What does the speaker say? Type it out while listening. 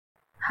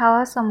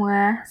Halo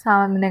semua,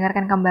 selamat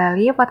mendengarkan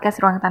kembali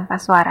podcast Ruang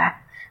Tanpa Suara.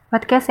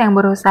 Podcast yang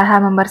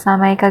berusaha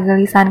membersamai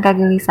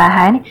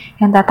kegelisahan-kegelisahan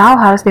yang tak tahu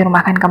harus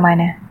dirumahkan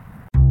kemana.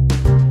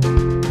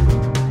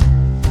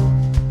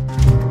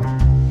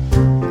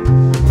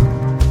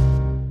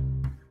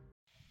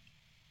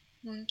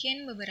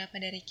 Mungkin beberapa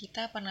dari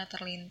kita pernah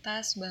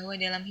terlintas bahwa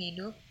dalam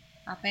hidup,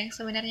 apa yang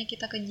sebenarnya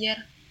kita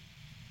kejar?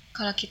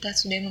 Kalau kita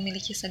sudah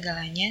memiliki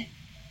segalanya,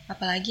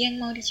 apalagi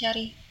yang mau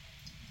dicari?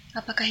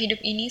 Apakah hidup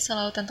ini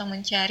selalu tentang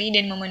mencari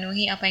dan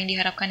memenuhi apa yang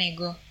diharapkan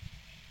ego?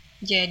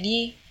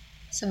 Jadi,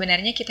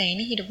 sebenarnya kita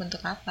ini hidup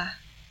untuk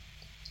apa?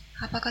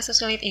 Apakah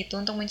sesulit itu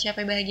untuk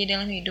mencapai bahagia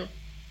dalam hidup?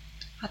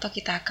 Atau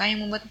kitakah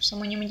yang membuat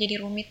semuanya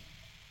menjadi rumit?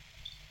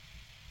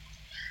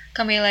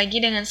 Kembali lagi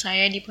dengan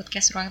saya di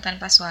podcast Ruang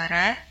Tanpa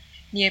Suara.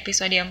 Di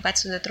episode 4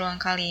 Sudut Ruang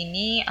kali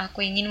ini,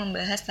 aku ingin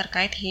membahas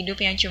terkait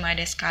hidup yang cuma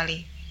ada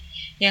sekali.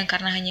 Yang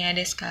karena hanya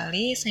ada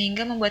sekali,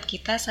 sehingga membuat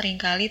kita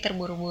seringkali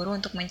terburu-buru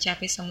untuk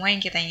mencapai semua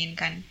yang kita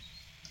inginkan.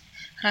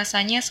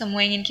 Rasanya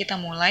semua ingin kita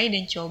mulai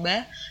dan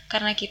coba,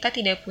 karena kita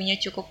tidak punya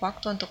cukup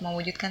waktu untuk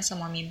mewujudkan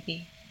semua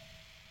mimpi.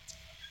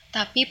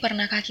 Tapi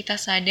pernahkah kita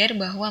sadar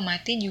bahwa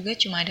mati juga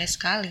cuma ada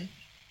sekali?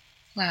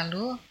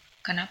 Lalu,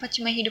 kenapa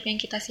cuma hidup yang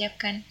kita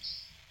siapkan?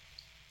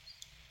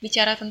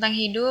 Bicara tentang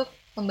hidup,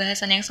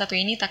 pembahasan yang satu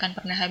ini takkan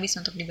pernah habis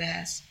untuk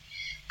dibahas.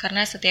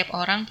 Karena setiap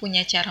orang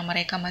punya cara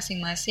mereka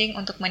masing-masing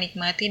untuk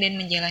menikmati dan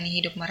menjalani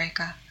hidup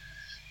mereka.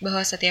 Bahwa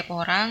setiap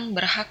orang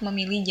berhak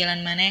memilih jalan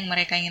mana yang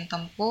mereka ingin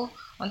tempuh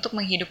untuk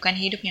menghidupkan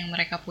hidup yang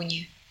mereka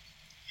punya.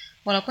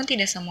 Walaupun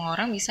tidak semua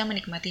orang bisa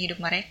menikmati hidup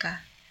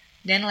mereka.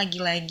 Dan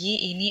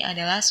lagi-lagi ini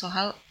adalah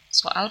soal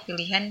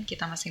pilihan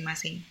kita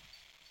masing-masing.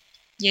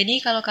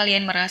 Jadi kalau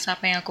kalian merasa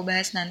apa yang aku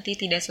bahas nanti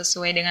tidak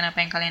sesuai dengan apa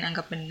yang kalian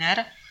anggap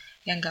benar,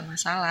 ya nggak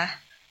masalah.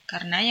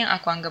 Karena yang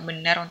aku anggap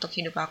benar untuk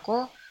hidup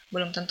aku,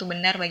 belum tentu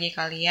benar bagi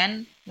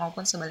kalian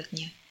maupun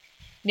sebaliknya.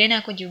 Dan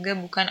aku juga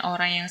bukan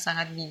orang yang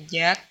sangat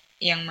bijak,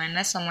 yang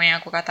mana semua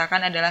yang aku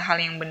katakan adalah hal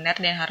yang benar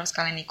dan harus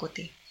kalian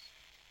ikuti.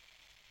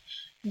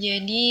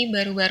 Jadi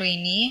baru-baru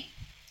ini,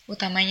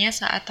 utamanya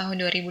saat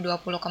tahun 2020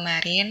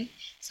 kemarin,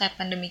 saat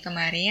pandemi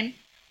kemarin,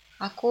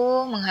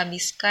 aku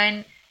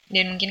menghabiskan,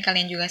 dan mungkin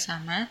kalian juga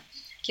sama,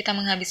 kita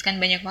menghabiskan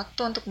banyak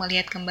waktu untuk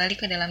melihat kembali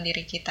ke dalam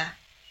diri kita.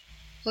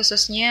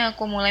 Khususnya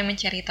aku mulai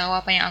mencari tahu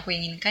apa yang aku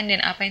inginkan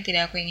dan apa yang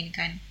tidak aku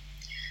inginkan.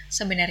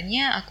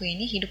 Sebenarnya aku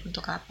ini hidup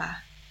untuk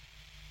apa?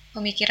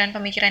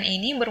 Pemikiran-pemikiran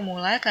ini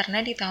bermula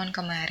karena di tahun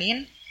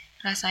kemarin,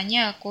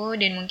 rasanya aku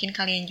dan mungkin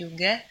kalian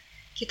juga,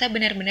 kita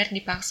benar-benar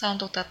dipaksa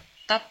untuk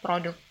tetap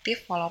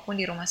produktif walaupun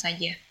di rumah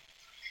saja.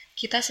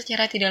 Kita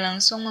secara tidak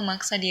langsung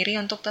memaksa diri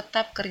untuk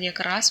tetap kerja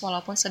keras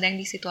walaupun sedang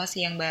di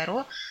situasi yang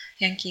baru,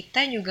 yang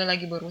kita juga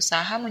lagi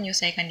berusaha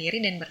menyesuaikan diri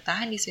dan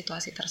bertahan di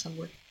situasi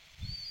tersebut.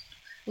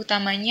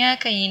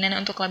 Utamanya keinginan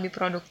untuk lebih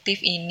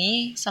produktif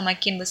ini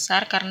semakin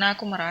besar karena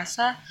aku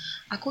merasa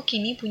aku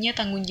kini punya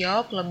tanggung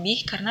jawab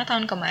lebih karena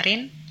tahun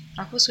kemarin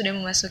aku sudah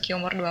memasuki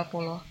umur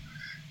 20.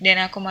 Dan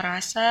aku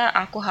merasa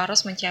aku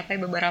harus mencapai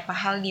beberapa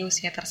hal di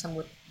usia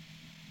tersebut.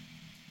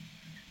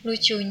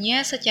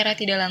 Lucunya, secara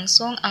tidak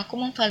langsung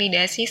aku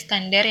memvalidasi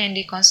standar yang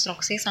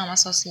dikonstruksi sama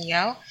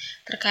sosial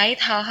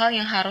terkait hal-hal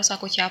yang harus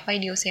aku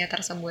capai di usia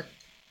tersebut.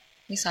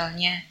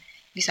 Misalnya,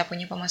 bisa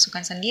punya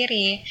pemasukan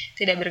sendiri,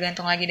 tidak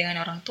bergantung lagi dengan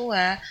orang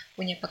tua,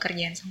 punya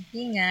pekerjaan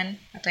sampingan,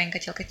 atau yang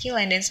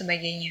kecil-kecilan, dan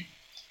sebagainya.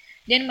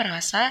 Dan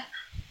merasa,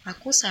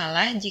 aku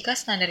salah jika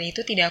standar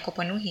itu tidak aku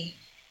penuhi.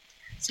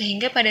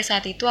 Sehingga pada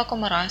saat itu aku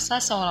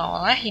merasa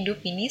seolah-olah hidup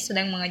ini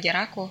sedang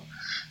mengejar aku.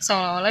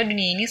 Seolah-olah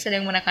dunia ini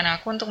sedang menekan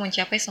aku untuk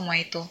mencapai semua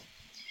itu.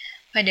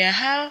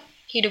 Padahal,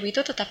 hidup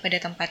itu tetap pada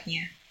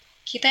tempatnya.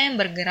 Kita yang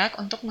bergerak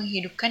untuk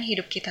menghidupkan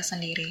hidup kita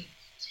sendiri.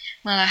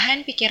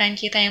 Malahan pikiran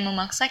kita yang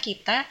memaksa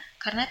kita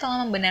karena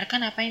telah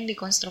membenarkan apa yang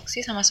dikonstruksi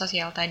sama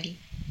sosial tadi.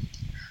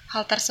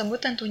 Hal tersebut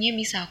tentunya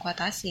bisa aku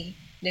atasi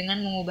dengan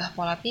mengubah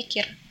pola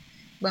pikir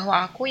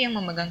bahwa aku yang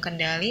memegang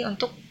kendali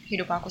untuk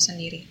hidup aku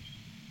sendiri.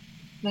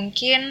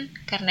 Mungkin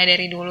karena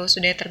dari dulu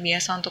sudah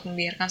terbiasa untuk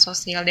membiarkan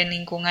sosial dan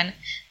lingkungan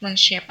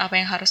men-shape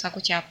apa yang harus aku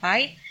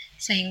capai,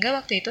 sehingga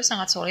waktu itu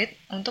sangat sulit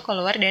untuk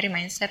keluar dari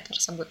mindset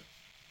tersebut.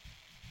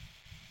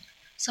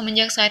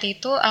 Semenjak saat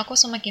itu, aku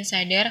semakin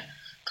sadar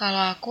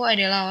kalau aku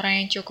adalah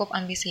orang yang cukup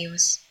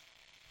ambisius.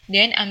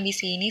 Dan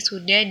ambisi ini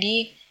sudah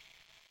di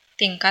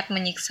tingkat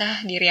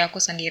menyiksa diri aku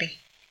sendiri.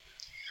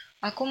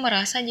 Aku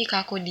merasa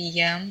jika aku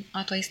diam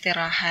atau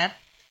istirahat,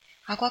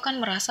 aku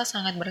akan merasa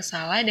sangat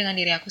bersalah dengan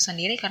diri aku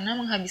sendiri karena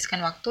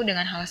menghabiskan waktu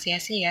dengan hal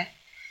sia-sia.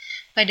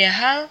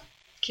 Padahal,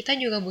 kita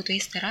juga butuh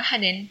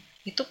istirahat dan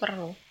itu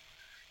perlu.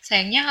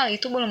 Sayangnya hal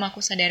itu belum aku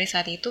sadari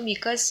saat itu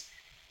because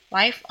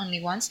life only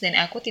once dan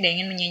aku tidak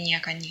ingin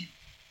menyia-nyiakannya.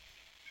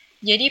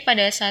 Jadi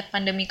pada saat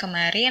pandemi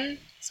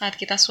kemarin, saat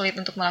kita sulit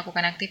untuk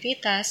melakukan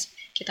aktivitas,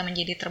 kita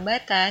menjadi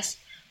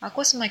terbatas,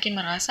 aku semakin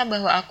merasa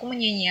bahwa aku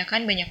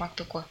menyia-nyiakan banyak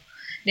waktuku.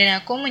 Dan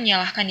aku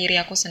menyalahkan diri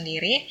aku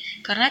sendiri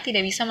karena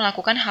tidak bisa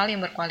melakukan hal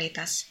yang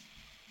berkualitas.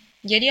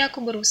 Jadi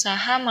aku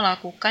berusaha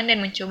melakukan dan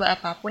mencoba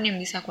apapun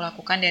yang bisa aku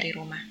lakukan dari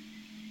rumah.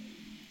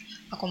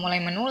 Aku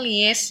mulai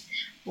menulis,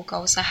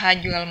 buka usaha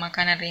jual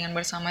makanan ringan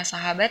bersama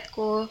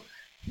sahabatku,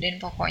 dan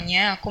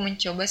pokoknya aku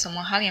mencoba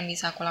semua hal yang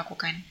bisa aku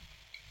lakukan.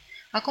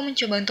 Aku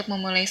mencoba untuk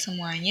memulai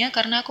semuanya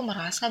karena aku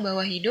merasa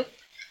bahwa hidup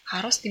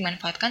harus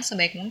dimanfaatkan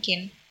sebaik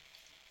mungkin.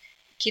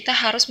 Kita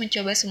harus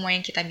mencoba semua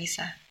yang kita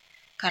bisa.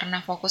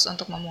 Karena fokus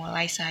untuk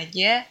memulai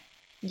saja,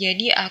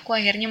 jadi aku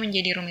akhirnya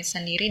menjadi rumit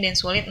sendiri dan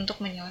sulit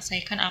untuk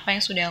menyelesaikan apa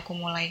yang sudah aku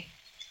mulai.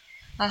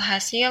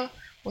 Alhasil,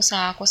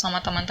 usaha aku sama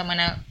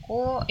teman-teman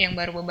aku yang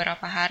baru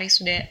beberapa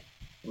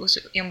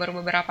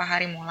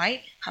hari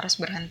mulai harus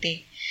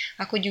berhenti.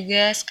 Aku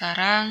juga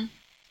sekarang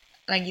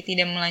lagi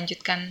tidak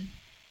melanjutkan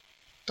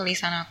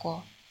tulisan aku.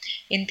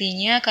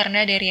 Intinya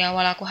karena dari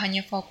awal aku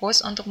hanya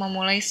fokus untuk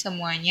memulai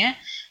semuanya,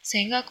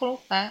 sehingga aku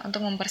lupa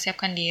untuk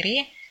mempersiapkan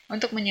diri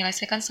untuk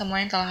menyelesaikan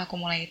semua yang telah aku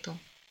mulai itu.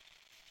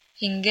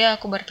 Hingga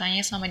aku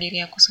bertanya sama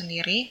diri aku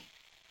sendiri,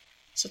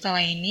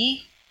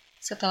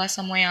 setelah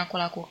semua yang aku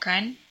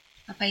lakukan,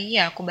 apa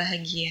iya aku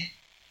bahagia?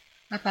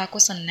 Apa aku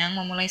senang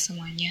memulai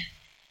semuanya?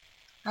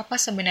 Apa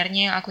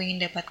sebenarnya yang aku ingin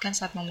dapatkan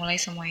saat memulai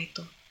semua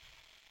itu?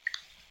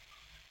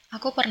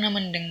 Aku pernah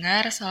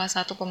mendengar salah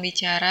satu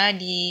pembicara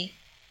di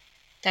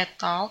TED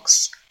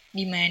Talks,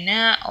 di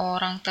mana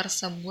orang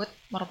tersebut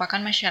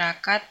merupakan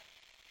masyarakat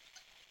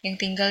yang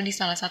tinggal di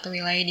salah satu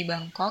wilayah di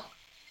Bangkok.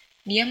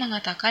 Dia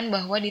mengatakan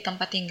bahwa di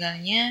tempat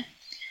tinggalnya,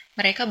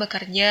 mereka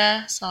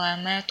bekerja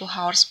selama 2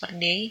 hours per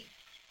day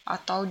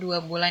atau 2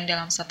 bulan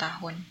dalam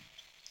setahun.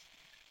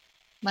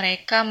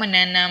 Mereka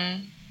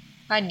menanam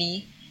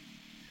padi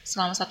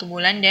selama 1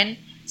 bulan dan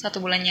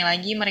 1 bulannya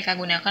lagi mereka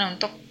gunakan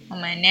untuk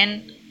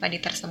memanen padi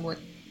tersebut.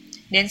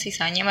 Dan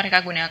sisanya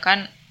mereka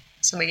gunakan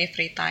sebagai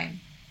free time.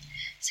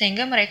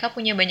 Sehingga mereka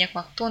punya banyak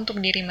waktu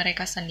untuk diri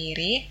mereka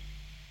sendiri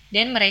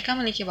dan mereka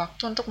memiliki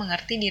waktu untuk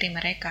mengerti diri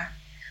mereka.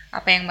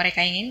 Apa yang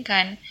mereka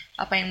inginkan,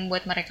 apa yang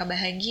membuat mereka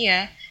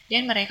bahagia,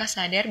 dan mereka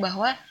sadar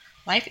bahwa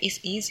life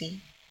is easy,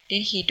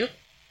 dan hidup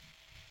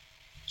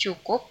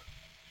cukup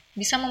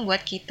bisa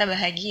membuat kita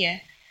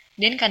bahagia,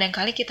 dan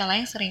kadang-kali kita lah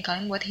yang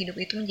seringkali membuat hidup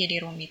itu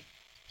menjadi rumit.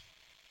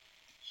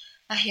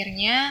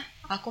 Akhirnya,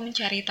 aku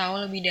mencari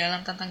tahu lebih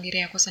dalam tentang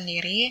diri aku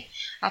sendiri,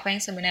 apa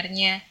yang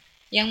sebenarnya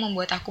yang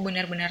membuat aku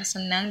benar-benar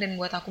senang dan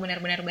membuat aku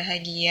benar-benar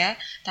bahagia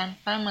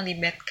tanpa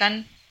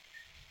melibatkan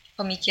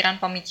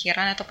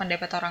pemikiran-pemikiran atau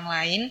pendapat orang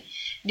lain,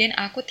 dan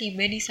aku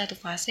tiba di satu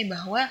fase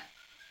bahwa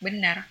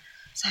benar,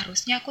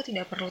 seharusnya aku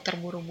tidak perlu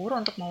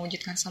terburu-buru untuk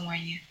mewujudkan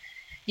semuanya.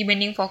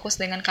 Dibanding fokus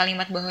dengan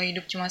kalimat bahwa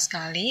hidup cuma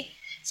sekali,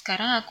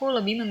 sekarang aku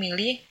lebih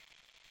memilih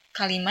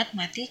kalimat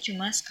mati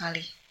cuma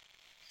sekali.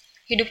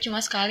 Hidup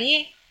cuma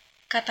sekali,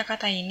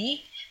 kata-kata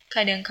ini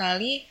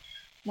kadangkali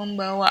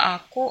membawa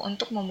aku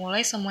untuk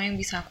memulai semua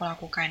yang bisa aku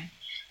lakukan.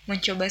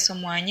 Mencoba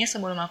semuanya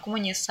sebelum aku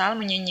menyesal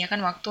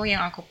menyia-nyiakan waktu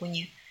yang aku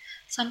punya.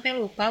 Sampai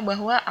lupa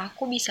bahwa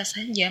aku bisa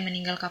saja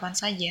meninggal kapan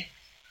saja.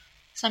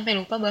 Sampai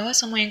lupa bahwa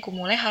semua yang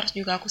kumulai harus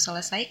juga aku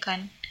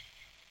selesaikan.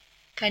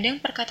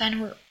 Kadang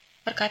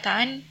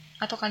perkataan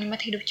atau kalimat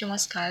hidup cuma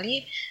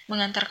sekali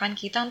mengantarkan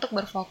kita untuk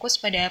berfokus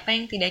pada apa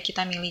yang tidak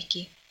kita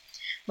miliki.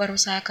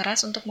 Berusaha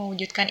keras untuk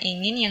mewujudkan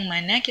ingin yang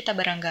mana kita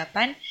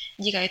beranggapan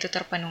jika itu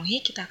terpenuhi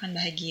kita akan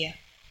bahagia.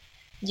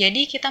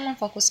 Jadi kita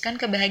memfokuskan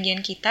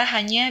kebahagiaan kita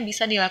hanya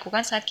bisa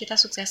dilakukan saat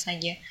kita sukses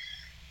saja.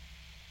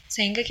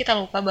 Sehingga kita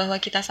lupa bahwa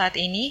kita saat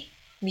ini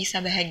bisa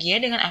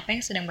bahagia dengan apa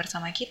yang sedang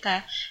bersama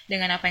kita,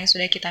 dengan apa yang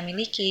sudah kita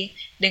miliki,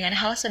 dengan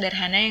hal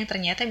sederhana yang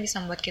ternyata bisa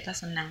membuat kita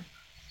senang.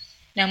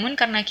 Namun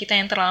karena kita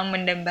yang terlalu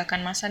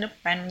mendambakan masa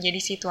depan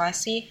menjadi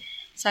situasi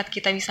saat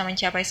kita bisa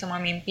mencapai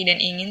semua mimpi dan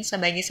ingin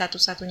sebagai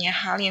satu-satunya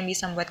hal yang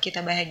bisa membuat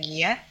kita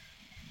bahagia,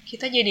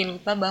 kita jadi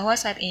lupa bahwa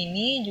saat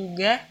ini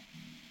juga,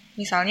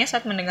 misalnya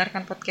saat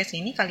mendengarkan podcast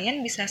ini,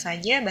 kalian bisa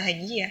saja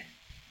bahagia.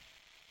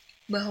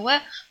 Bahwa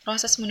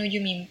proses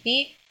menuju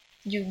mimpi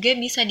juga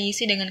bisa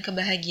diisi dengan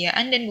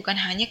kebahagiaan dan bukan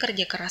hanya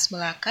kerja keras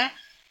belaka,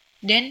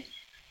 dan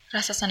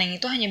rasa senang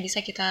itu hanya bisa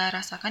kita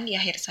rasakan di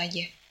akhir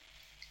saja.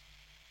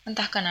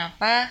 Entah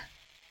kenapa,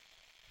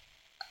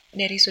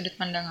 dari sudut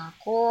pandang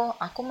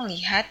aku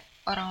melihat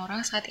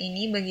orang-orang saat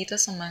ini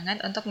begitu semangat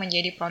untuk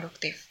menjadi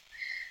produktif.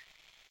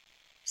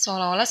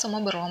 Seolah-olah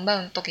semua berlomba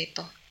untuk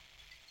itu.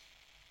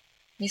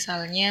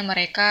 Misalnya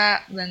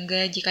mereka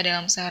bangga jika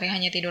dalam sehari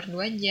hanya tidur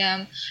 2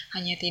 jam,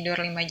 hanya tidur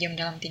 5 jam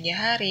dalam 3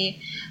 hari,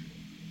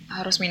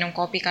 harus minum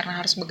kopi karena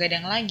harus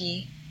begadang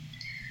lagi.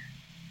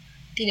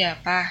 Tidak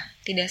apa,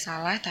 tidak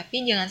salah,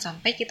 tapi jangan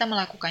sampai kita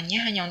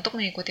melakukannya hanya untuk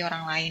mengikuti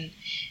orang lain.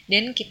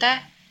 Dan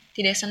kita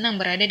tidak senang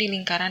berada di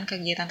lingkaran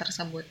kegiatan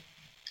tersebut.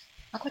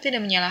 Aku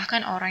tidak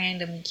menyalahkan orang yang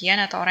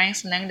demikian atau orang yang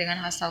senang dengan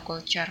hustle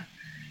culture,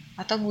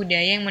 atau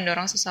budaya yang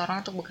mendorong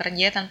seseorang untuk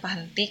bekerja tanpa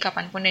henti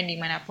kapanpun dan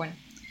dimanapun.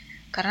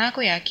 Karena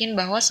aku yakin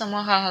bahwa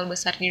semua hal-hal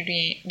besar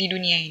di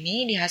dunia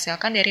ini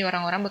dihasilkan dari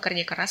orang-orang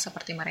bekerja keras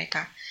seperti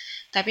mereka.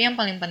 Tapi yang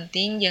paling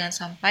penting, jangan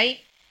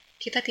sampai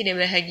kita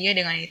tidak bahagia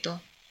dengan itu.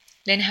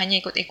 Dan hanya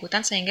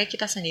ikut-ikutan sehingga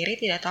kita sendiri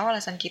tidak tahu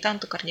alasan kita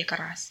untuk kerja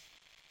keras.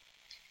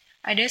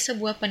 Ada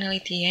sebuah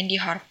penelitian di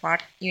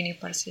Harvard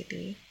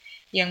University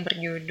yang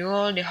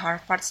berjudul The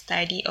Harvard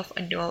Study of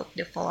Adult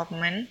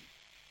Development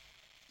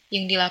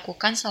yang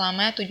dilakukan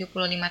selama 75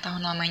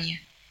 tahun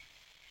lamanya.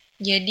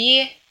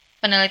 Jadi,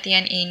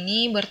 penelitian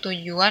ini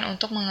bertujuan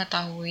untuk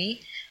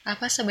mengetahui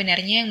apa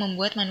sebenarnya yang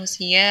membuat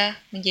manusia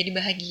menjadi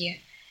bahagia.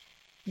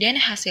 Dan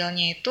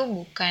hasilnya itu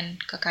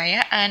bukan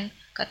kekayaan,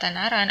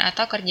 ketenaran,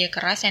 atau kerja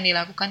keras yang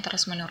dilakukan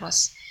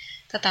terus-menerus.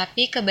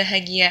 Tetapi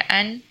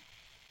kebahagiaan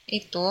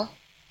itu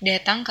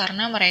datang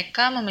karena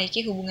mereka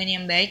memiliki hubungan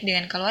yang baik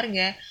dengan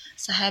keluarga,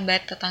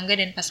 sahabat, tetangga,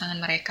 dan pasangan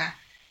mereka.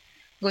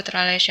 Good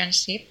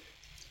relationship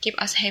keep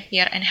us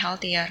happier and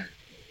healthier.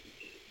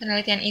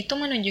 Penelitian itu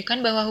menunjukkan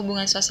bahwa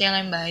hubungan sosial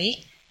yang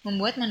baik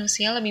membuat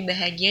manusia lebih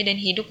bahagia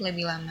dan hidup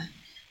lebih lama.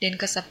 Dan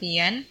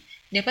kesepian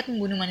dapat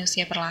membunuh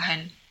manusia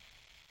perlahan.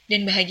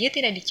 Dan bahagia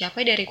tidak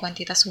dicapai dari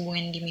kuantitas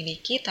hubungan yang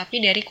dimiliki,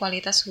 tapi dari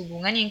kualitas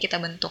hubungan yang kita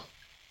bentuk.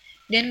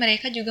 Dan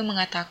mereka juga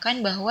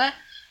mengatakan bahwa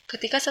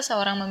ketika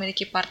seseorang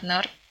memiliki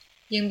partner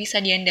yang bisa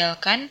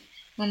diandalkan,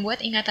 membuat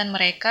ingatan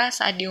mereka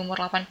saat di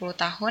umur 80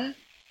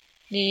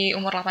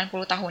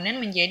 tahunan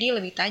menjadi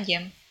lebih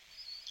tajam.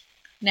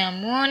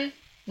 Namun,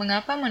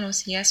 mengapa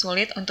manusia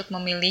sulit untuk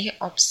memilih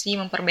opsi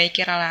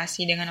memperbaiki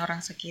relasi dengan orang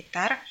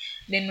sekitar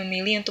dan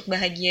memilih untuk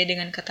bahagia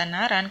dengan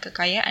ketenaran,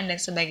 kekayaan, dan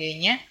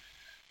sebagainya?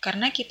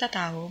 Karena kita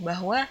tahu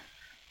bahwa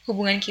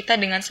hubungan kita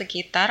dengan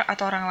sekitar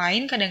atau orang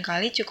lain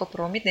kadangkali cukup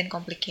rumit dan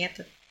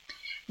complicated.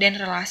 Dan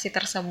relasi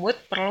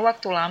tersebut perlu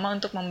waktu lama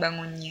untuk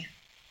membangunnya.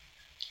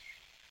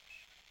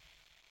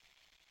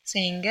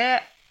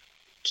 Sehingga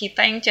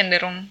kita yang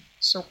cenderung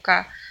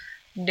suka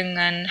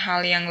dengan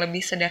hal yang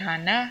lebih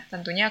sederhana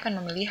tentunya akan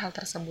memilih hal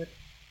tersebut.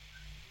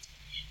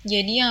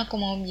 Jadi yang aku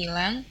mau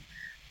bilang,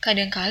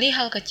 kadangkali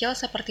hal kecil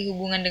seperti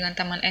hubungan dengan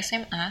teman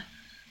SMA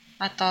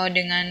atau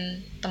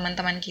dengan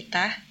teman-teman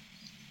kita,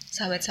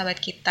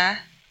 sahabat-sahabat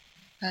kita,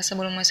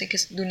 sebelum masuk ke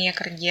dunia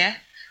kerja,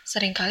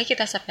 seringkali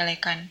kita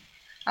sepelekan.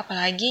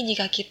 Apalagi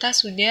jika kita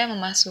sudah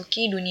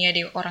memasuki dunia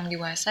orang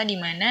dewasa di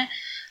mana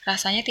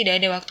rasanya tidak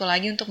ada waktu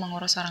lagi untuk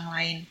mengurus orang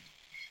lain.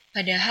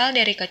 Padahal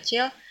dari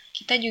kecil,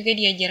 kita juga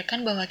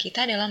diajarkan bahwa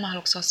kita adalah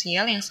makhluk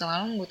sosial yang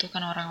selalu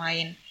membutuhkan orang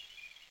lain.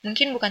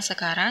 Mungkin bukan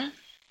sekarang,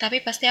 tapi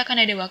pasti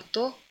akan ada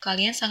waktu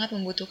kalian sangat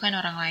membutuhkan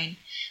orang lain.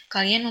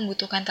 Kalian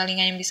membutuhkan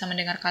telinga yang bisa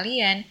mendengar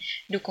kalian,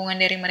 dukungan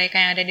dari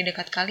mereka yang ada di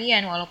dekat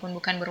kalian walaupun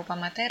bukan berupa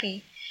materi.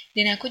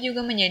 Dan aku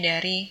juga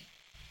menyadari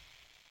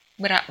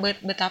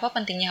betapa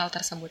pentingnya hal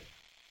tersebut.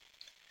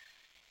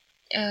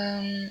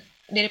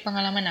 Dari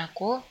pengalaman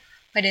aku,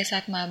 pada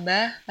saat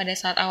maba, pada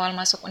saat awal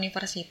masuk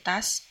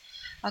universitas,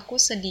 aku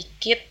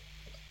sedikit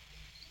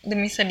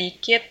demi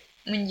sedikit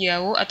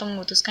menjauh atau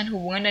memutuskan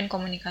hubungan dan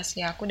komunikasi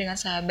aku dengan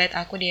sahabat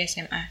aku di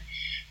SMA.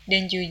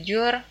 Dan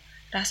jujur,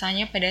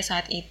 rasanya pada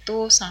saat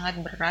itu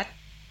sangat berat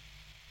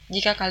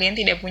jika kalian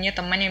tidak punya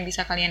teman yang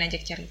bisa kalian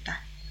ajak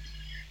cerita.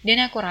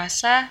 Dan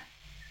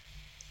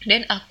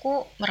aku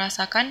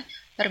merasakan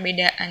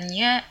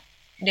perbedaannya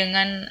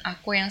dengan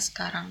aku yang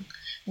sekarang.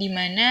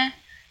 Dimana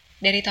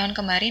dari tahun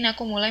kemarin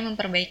aku mulai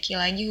memperbaiki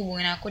lagi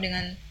hubungan aku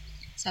dengan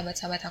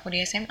sahabat-sahabat aku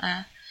di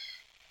SMA.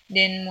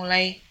 Dan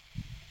mulai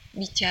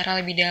bicara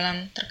lebih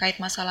dalam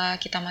terkait masalah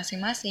kita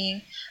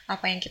masing-masing,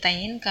 apa yang kita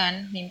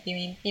inginkan,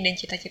 mimpi-mimpi dan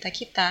cita-cita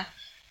kita.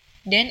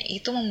 Dan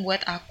itu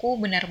membuat aku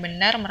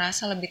benar-benar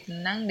merasa lebih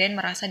tenang dan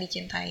merasa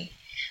dicintai.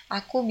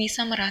 Aku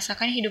bisa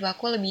merasakan hidup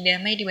aku lebih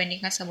damai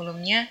dibandingkan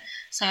sebelumnya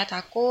saat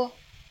aku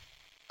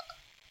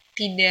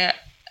tidak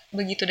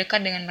begitu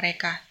dekat dengan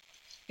mereka.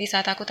 Di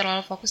saat aku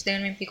terlalu fokus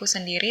dengan mimpiku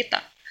sendiri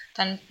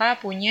tanpa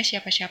punya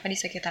siapa-siapa di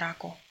sekitar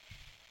aku.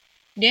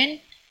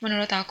 Dan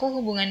menurut aku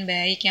hubungan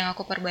baik yang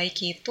aku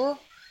perbaiki itu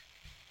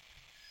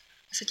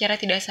secara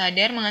tidak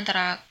sadar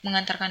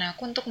mengantarkan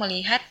aku untuk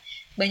melihat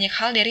banyak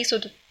hal dari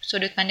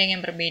sudut pandang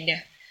yang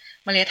berbeda.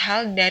 Melihat hal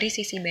dari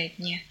sisi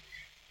baiknya.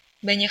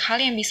 Banyak hal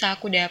yang bisa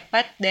aku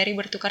dapat dari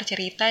bertukar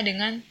cerita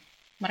dengan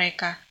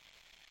mereka.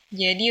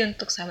 Jadi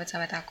untuk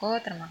sahabat-sahabat aku,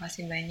 terima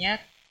kasih banyak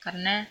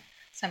karena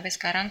sampai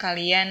sekarang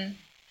kalian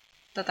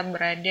tetap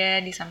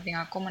berada di samping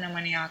aku,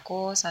 menemani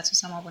aku saat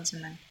susah maupun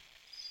senang.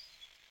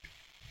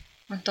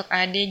 Untuk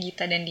Ade,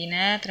 Gita, dan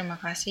Dina, terima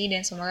kasih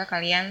dan semoga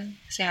kalian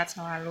sehat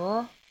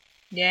selalu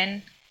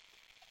dan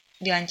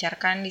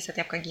dilancarkan di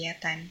setiap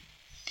kegiatan.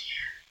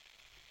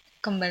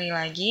 Kembali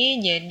lagi,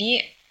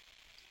 jadi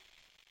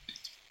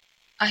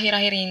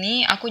akhir-akhir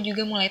ini aku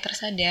juga mulai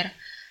tersadar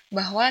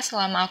bahwa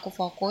selama aku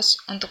fokus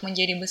untuk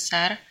menjadi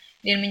besar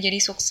dan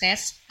menjadi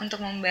sukses untuk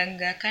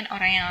membanggakan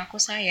orang yang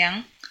aku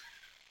sayang,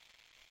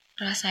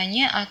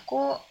 rasanya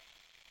aku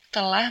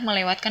telah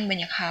melewatkan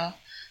banyak hal.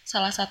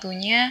 Salah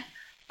satunya,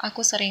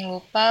 aku sering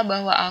lupa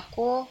bahwa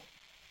aku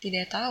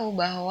tidak tahu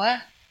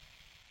bahwa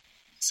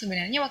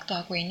sebenarnya waktu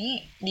aku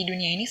ini di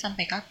dunia ini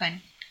sampai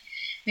kapan.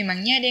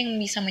 Memangnya ada yang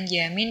bisa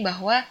menjamin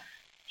bahwa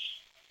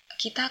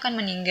kita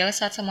akan meninggal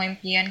saat semua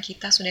impian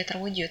kita sudah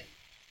terwujud?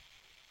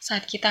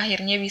 Saat kita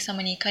akhirnya bisa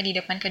menikah di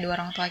depan kedua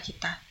orang tua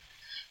kita.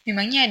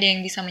 Memangnya ada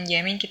yang bisa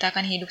menjamin kita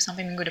akan hidup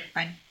sampai minggu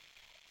depan?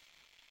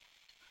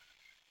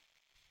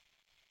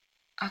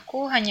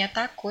 Aku hanya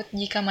takut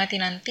jika mati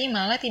nanti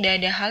malah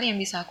tidak ada hal yang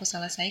bisa aku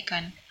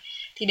selesaikan.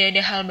 Tidak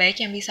ada hal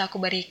baik yang bisa aku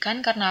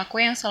berikan karena aku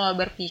yang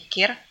selalu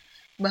berpikir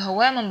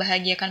bahwa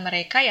membahagiakan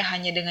mereka ya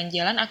hanya dengan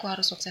jalan aku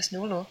harus sukses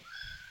dulu.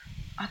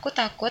 Aku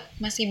takut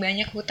masih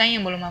banyak hutang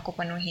yang belum aku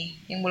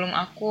penuhi, yang belum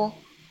aku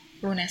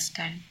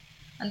lunaskan.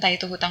 Entah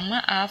itu hutang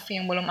maaf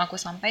yang belum aku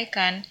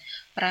sampaikan,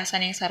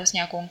 perasaan yang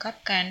seharusnya aku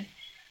ungkapkan,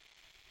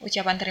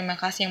 ucapan terima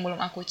kasih yang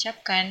belum aku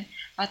ucapkan,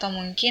 atau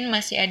mungkin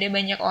masih ada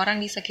banyak orang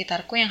di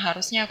sekitarku yang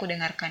harusnya aku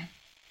dengarkan.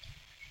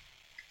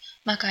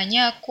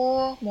 Makanya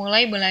aku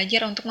mulai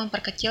belajar untuk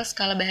memperkecil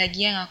skala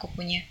bahagia yang aku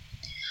punya.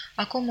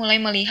 Aku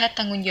mulai melihat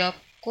tanggung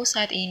jawabku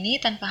saat ini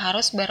tanpa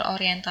harus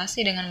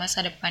berorientasi dengan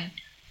masa depan.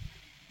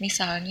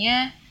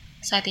 Misalnya,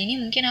 saat ini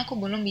mungkin aku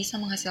belum bisa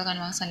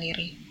menghasilkan uang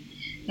sendiri.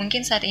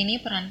 Mungkin saat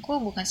ini peranku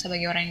bukan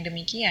sebagai orang yang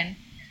demikian.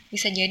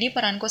 Bisa jadi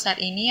peranku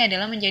saat ini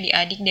adalah menjadi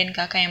adik dan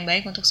kakak yang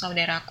baik untuk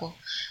saudaraku,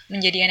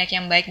 menjadi anak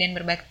yang baik dan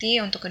berbakti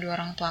untuk kedua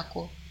orang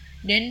tuaku,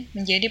 dan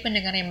menjadi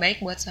pendengar yang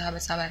baik buat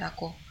sahabat-sahabat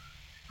aku.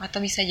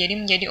 Atau bisa jadi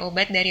menjadi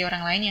obat dari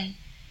orang lain yang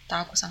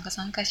tak aku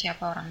sangka-sangka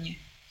siapa orangnya.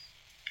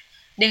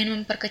 Dengan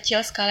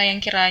memperkecil skala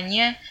yang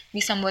kiranya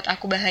bisa membuat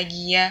aku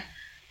bahagia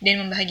dan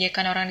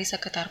membahagiakan orang di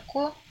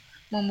sekitarku,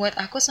 membuat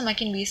aku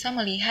semakin bisa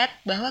melihat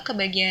bahwa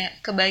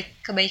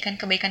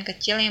kebaikan-kebaikan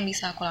kecil yang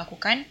bisa aku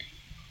lakukan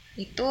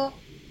itu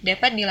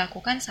dapat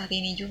dilakukan saat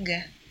ini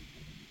juga.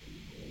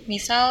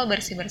 Misal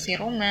bersih-bersih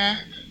rumah,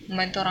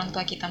 membantu orang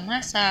tua kita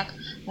masak,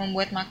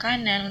 membuat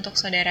makanan untuk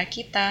saudara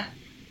kita.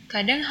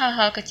 Kadang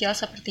hal-hal kecil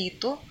seperti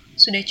itu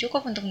sudah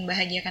cukup untuk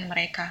membahagiakan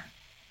mereka.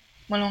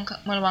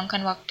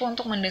 Meluangkan waktu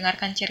untuk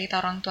mendengarkan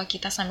cerita orang tua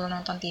kita sambil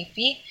nonton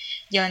TV,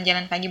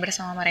 jalan-jalan pagi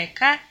bersama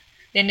mereka,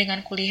 dan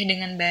dengan kuliah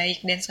dengan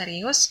baik dan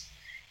serius,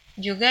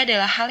 juga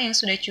adalah hal yang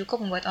sudah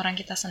cukup membuat orang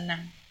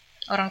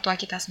tua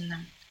kita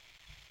senang.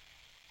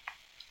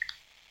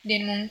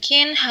 Dan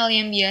mungkin hal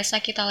yang biasa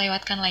kita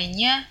lewatkan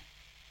lainnya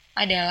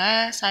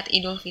adalah saat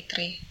Idul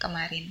Fitri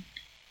kemarin,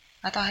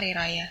 atau Hari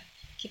Raya.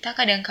 Kita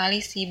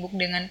kadangkali sibuk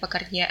dengan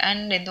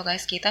pekerjaan dan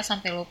tugas kita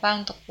sampai lupa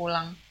untuk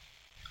pulang.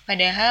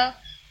 Padahal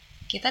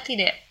kita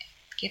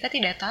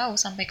tidak tahu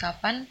sampai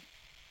kapan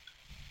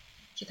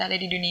kita ada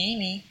di dunia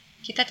ini.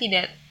 Kita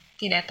tidak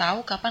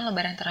tahu kapan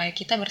lebaran terakhir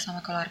kita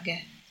bersama keluarga.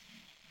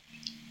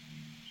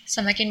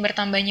 Semakin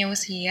bertambahnya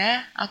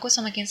usia, aku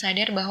semakin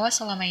sadar bahwa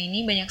selama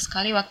ini banyak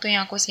sekali waktu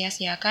yang aku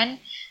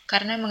sia-siakan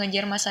karena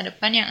mengejar masa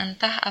depan yang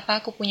entah apa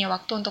aku punya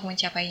waktu untuk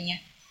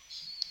mencapainya.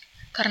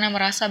 Karena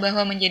merasa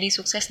bahwa menjadi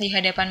sukses di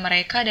hadapan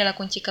mereka adalah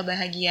kunci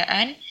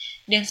kebahagiaan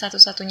dan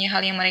satu-satunya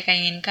hal yang mereka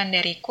inginkan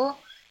dariku,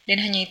 dan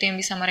hanya itu yang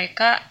bisa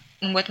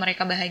membuat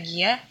mereka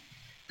bahagia.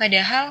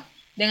 Padahal,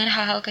 dengan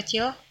hal-hal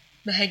kecil,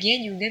 bahagia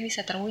juga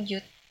bisa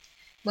terwujud.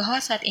 Bahwa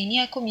saat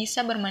ini aku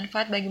bisa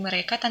bermanfaat bagi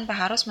mereka tanpa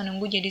harus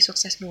menunggu jadi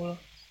sukses dulu.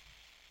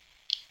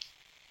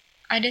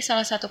 Ada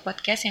salah satu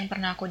podcast yang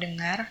pernah aku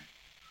dengar,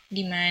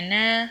 di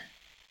mana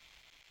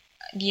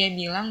dia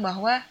bilang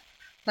bahwa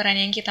peran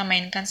yang kita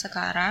mainkan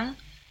sekarang,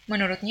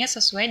 menurutnya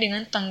sesuai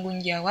dengan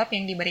tanggung jawab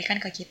yang diberikan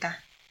ke kita.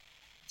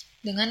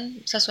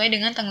 Sesuai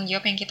dengan tanggung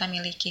jawab yang kita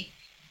miliki.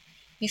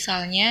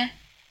 Misalnya,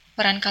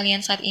 peran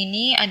kalian saat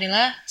ini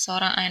adalah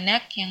seorang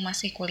anak yang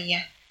masih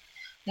kuliah.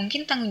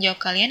 Mungkin tanggung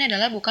jawab kalian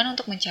adalah bukan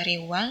untuk mencari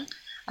uang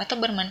atau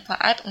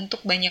bermanfaat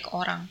untuk banyak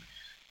orang,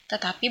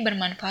 tetapi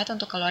bermanfaat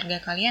untuk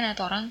keluarga kalian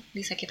atau orang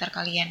di sekitar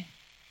kalian.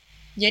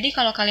 Jadi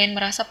kalau kalian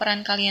merasa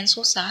peran kalian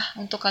susah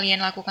untuk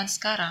kalian lakukan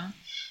sekarang,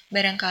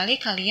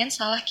 barangkali kalian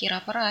salah kira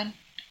peran,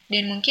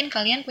 dan mungkin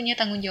kalian punya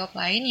tanggung jawab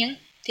lain yang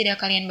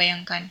tidak kalian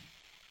bayangkan.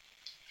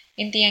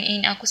 Inti yang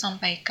ingin aku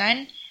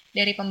sampaikan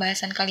dari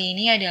pembahasan kali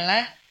ini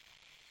adalah,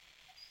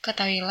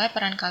 ketahuilah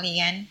peran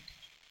kalian,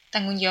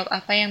 tanggung jawab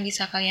apa yang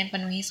bisa kalian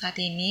penuhi saat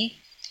ini.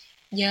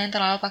 Jangan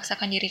terlalu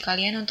paksakan diri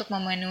kalian untuk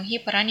memenuhi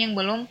peran yang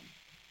belum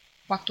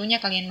waktunya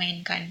kalian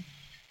mainkan.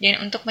 Dan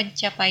untuk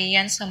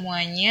pencapaian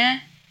semuanya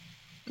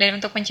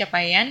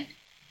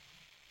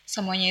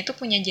itu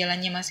punya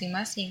jalannya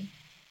masing-masing.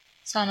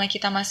 Selama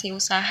kita masih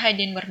usaha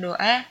dan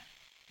berdoa,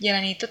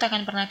 jalan itu tak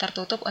akan pernah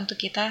tertutup untuk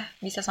kita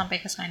bisa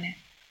sampai ke sana.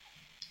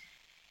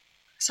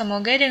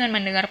 Semoga dengan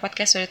mendengar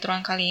podcast Sudut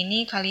Ruang kali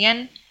ini,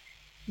 kalian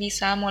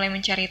bisa mulai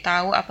mencari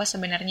tahu apa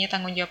sebenarnya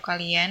tanggung jawab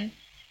kalian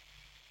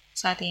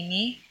saat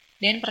ini,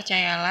 dan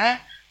percayalah,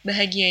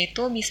 bahagia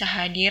itu bisa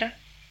hadir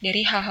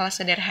dari hal-hal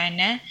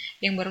sederhana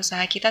yang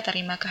berusaha kita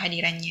terima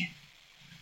kehadirannya.